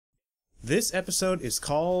This episode is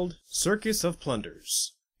called Circus of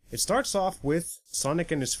Plunders. It starts off with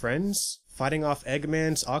Sonic and his friends fighting off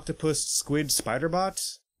Eggman's octopus squid spider bot,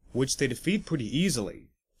 which they defeat pretty easily.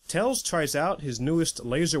 Tails tries out his newest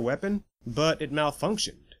laser weapon, but it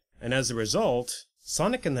malfunctioned, and as a result,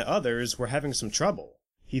 Sonic and the others were having some trouble.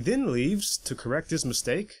 He then leaves to correct his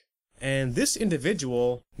mistake, and this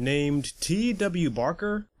individual, named T.W.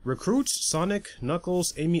 Barker, recruits Sonic,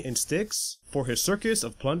 Knuckles, Amy, and Styx for his Circus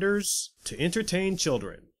of Plunders to entertain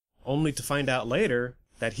children, only to find out later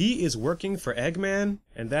that he is working for Eggman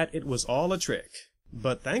and that it was all a trick.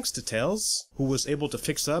 But thanks to Tails, who was able to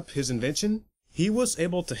fix up his invention, he was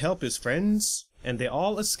able to help his friends, and they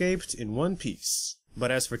all escaped in one piece. But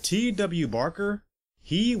as for T.W. Barker,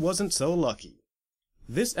 he wasn't so lucky.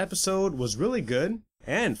 This episode was really good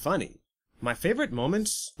and funny. My favorite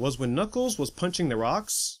moments was when Knuckles was punching the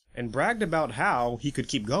rocks and bragged about how he could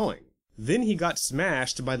keep going. Then he got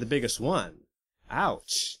smashed by the biggest one.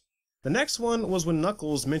 Ouch. The next one was when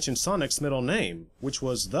Knuckles mentioned Sonic's middle name, which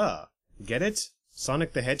was the. Get it?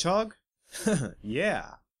 Sonic the Hedgehog?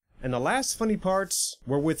 Yeah. And the last funny parts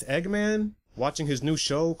were with Eggman watching his new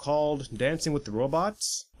show called Dancing with the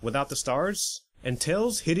Robots without the stars, and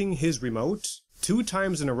Tails hitting his remote 2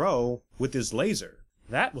 times in a row with his laser.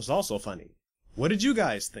 That was also funny. What did you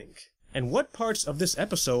guys think? And what parts of this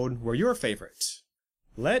episode were your favorite?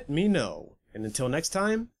 Let me know. And until next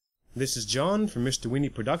time, this is John from Mr.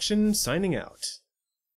 Weenie Productions signing out.